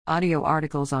Audio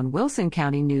articles on Wilson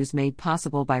County News made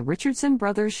possible by Richardson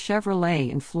Brothers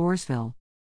Chevrolet in Floresville.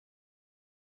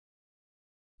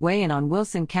 Weigh in on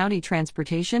Wilson County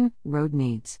transportation, road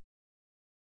needs.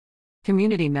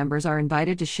 Community members are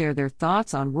invited to share their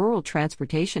thoughts on rural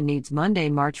transportation needs Monday,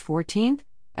 March 14th,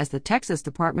 as the Texas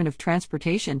Department of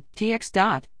Transportation,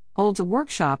 TxDOT, holds a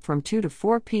workshop from 2 to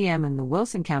 4 p.m. in the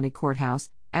Wilson County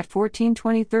Courthouse at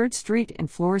 1423 3rd Street in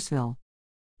Floresville.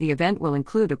 The event will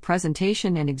include a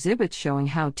presentation and exhibits showing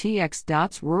how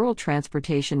TxDOT's Rural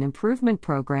Transportation Improvement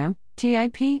Program,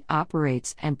 TIP,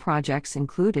 operates and projects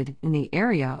included in the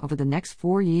area over the next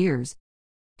 4 years.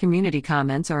 Community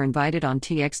comments are invited on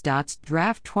TxDOT's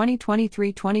Draft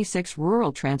 2023-26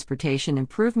 Rural Transportation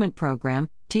Improvement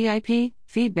Program, TIP.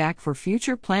 Feedback for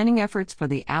future planning efforts for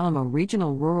the Alamo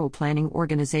Regional Rural Planning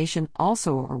Organization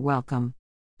also are welcome.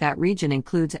 That region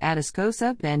includes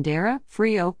Atascosa, Bandera,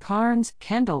 Frio, Karnes,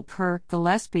 Kendall, Kerr,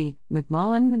 Gillespie,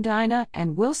 McMullen, Medina,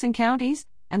 and Wilson counties,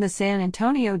 and the San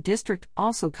Antonio District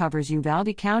also covers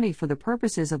Uvalde County for the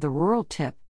purposes of the rural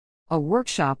TIP. A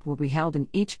workshop will be held in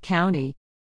each county.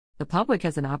 The public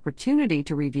has an opportunity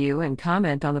to review and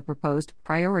comment on the proposed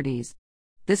priorities.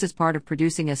 This is part of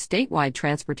producing a statewide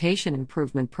transportation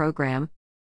improvement program.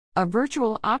 A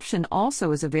virtual option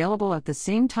also is available at the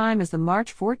same time as the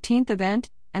March 14th event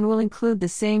and will include the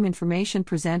same information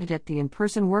presented at the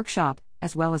in-person workshop,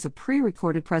 as well as a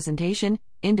pre-recorded presentation,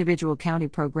 individual county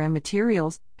program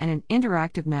materials, and an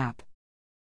interactive map.